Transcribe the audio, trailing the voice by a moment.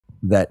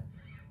that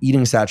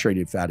eating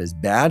saturated fat is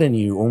bad, and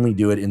you only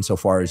do it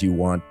insofar as you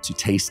want to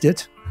taste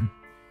it.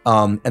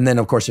 And then,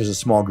 of course, there's a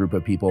small group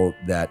of people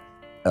that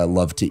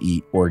love to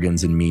eat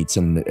organs and meats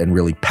and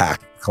really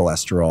pack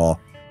cholesterol,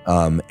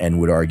 and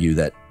would argue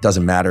that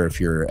doesn't matter if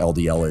your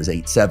LDL is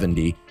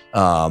 870,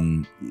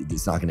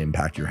 it's not going to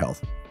impact your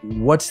health.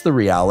 What's the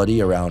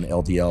reality around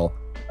LDL,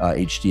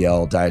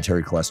 HDL,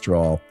 dietary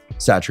cholesterol,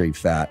 saturated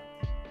fat,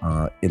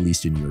 at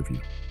least in your view?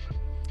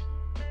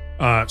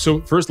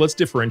 So first, let's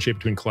differentiate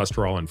between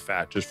cholesterol and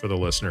fat, just for the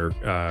listener,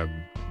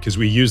 because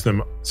we use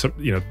them. So,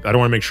 I don't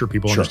want to make sure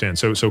people understand.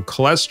 So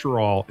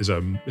cholesterol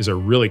is a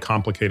really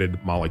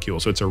complicated molecule.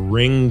 So it's a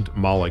ringed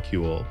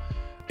molecule.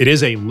 It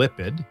is a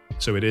lipid.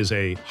 So it is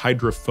a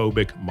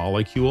hydrophobic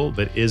molecule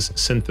that is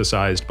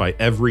synthesized by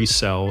every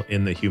cell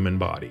in the human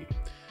body.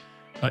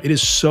 It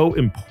is so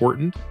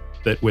important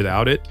that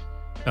without it,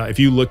 if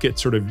you look at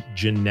sort of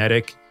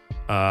genetic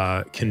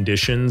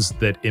conditions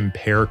that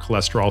impair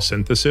cholesterol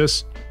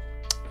synthesis,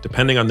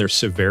 depending on their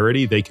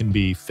severity, they can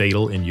be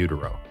fatal in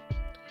utero.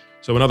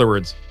 So in other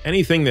words,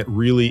 anything that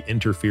really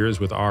interferes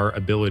with our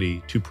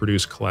ability to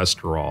produce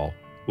cholesterol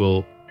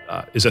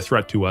is a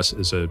threat to us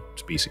as a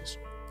species.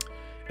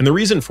 And the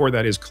reason for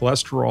that is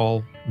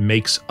cholesterol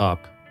makes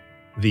up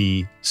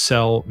the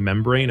cell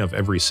membrane of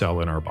every cell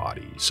in our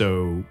body.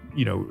 So,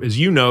 as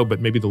you know, but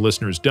maybe the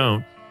listeners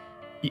don't,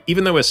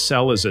 even though a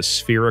cell is a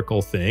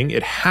spherical thing,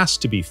 it has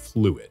to be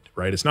fluid,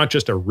 right? It's not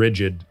just a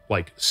rigid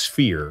like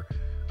sphere,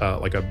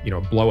 like a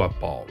blow-up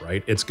ball,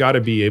 right? It's got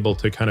to be able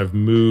to kind of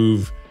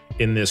move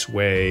in this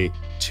way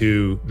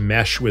to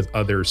mesh with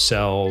other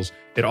cells.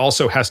 It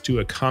also has to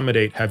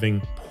accommodate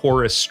having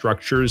porous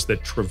structures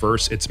that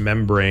traverse its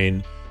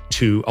membrane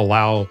to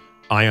allow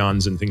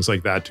ions and things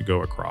like that to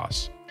go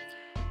across.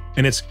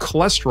 And it's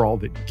cholesterol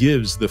that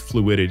gives the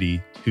fluidity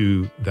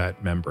to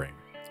that membrane.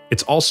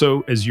 It's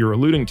also, as you're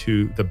alluding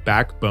to, the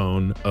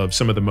backbone of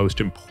some of the most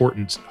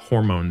important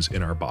hormones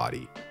in our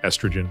body: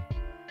 estrogen,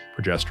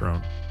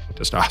 progesterone,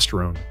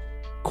 testosterone,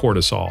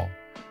 cortisol.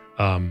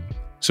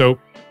 So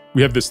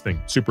we have this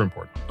thing, super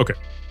important. Okay.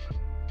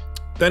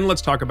 Then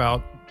let's talk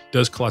about,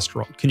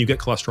 can you get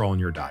cholesterol in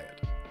your diet?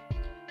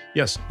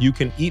 Yes, you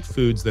can eat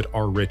foods that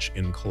are rich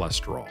in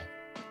cholesterol.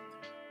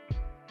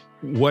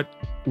 What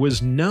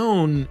was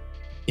known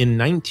in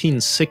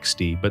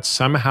 1960, but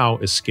somehow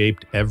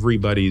escaped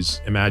everybody's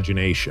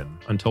imagination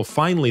until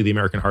finally the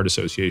American Heart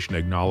Association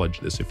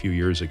acknowledged this a few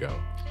years ago,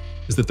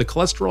 is that the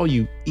cholesterol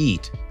you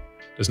eat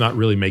does not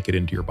really make it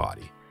into your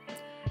body.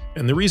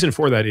 And the reason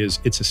for that is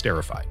it's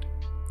esterified.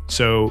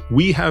 So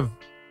we have,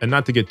 and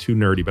not to get too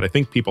nerdy, but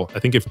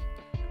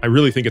I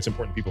really think it's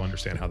important people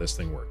understand how this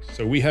thing works.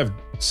 So we have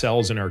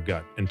cells in our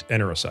gut, and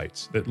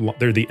enterocytes,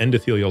 they're the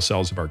endothelial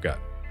cells of our gut.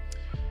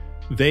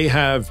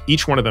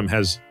 Each one of them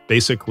has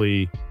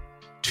basically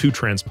two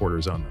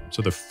transporters on them.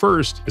 So the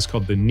first is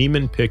called the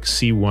Niemann-Pick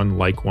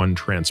C1-like-1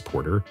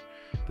 transporter.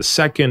 The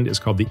second is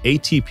called the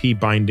ATP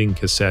binding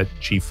cassette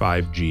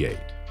G5-G8.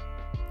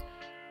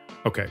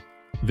 Okay,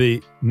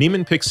 the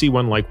Niemann-Pick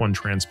C1-like-1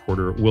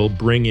 transporter will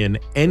bring in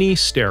any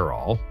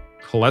sterol,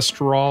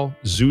 cholesterol,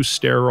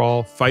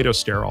 zoosterol,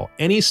 phytosterol,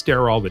 any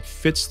sterol that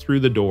fits through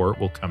the door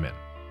will come in.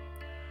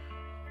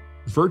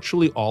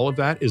 Virtually all of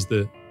that is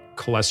the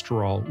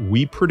cholesterol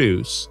we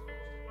produce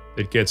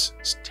that gets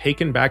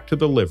taken back to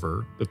the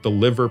liver, that the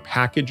liver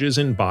packages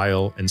in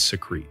bile and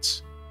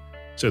secretes.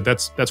 So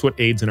that's what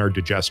aids in our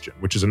digestion,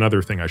 which is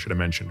another thing I should have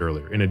mentioned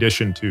earlier. In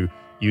addition to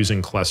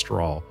using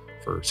cholesterol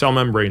for cell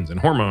membranes and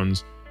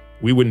hormones,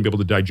 we wouldn't be able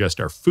to digest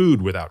our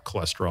food without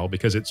cholesterol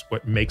because it's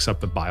what makes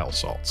up the bile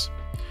salts.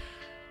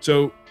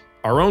 So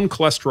our own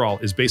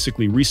cholesterol is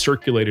basically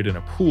recirculated in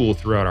a pool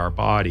throughout our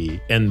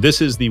body, and this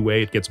is the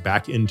way it gets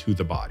back into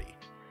the body.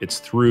 It's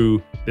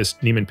through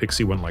this Niemann-Pick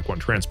C1-like-1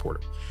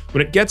 transporter.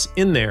 When it gets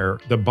in there,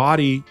 the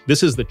body,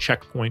 this is the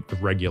checkpoint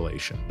of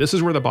regulation. This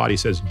is where the body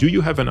says, do you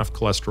have enough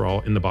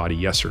cholesterol in the body,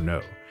 yes or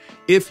no?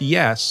 If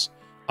yes,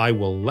 I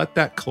will let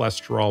that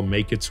cholesterol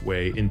make its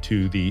way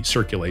into the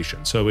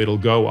circulation. So it'll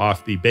go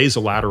off the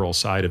basolateral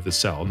side of the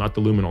cell, not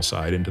the luminal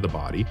side, into the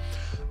body.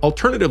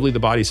 Alternatively, the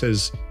body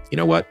says, you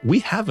know what? We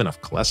have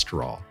enough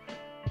cholesterol.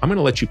 I'm going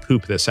to let you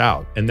poop this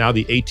out. And now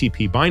the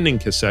ATP binding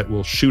cassette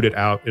will shoot it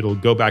out. It'll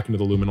go back into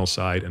the luminal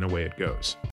side and away it goes.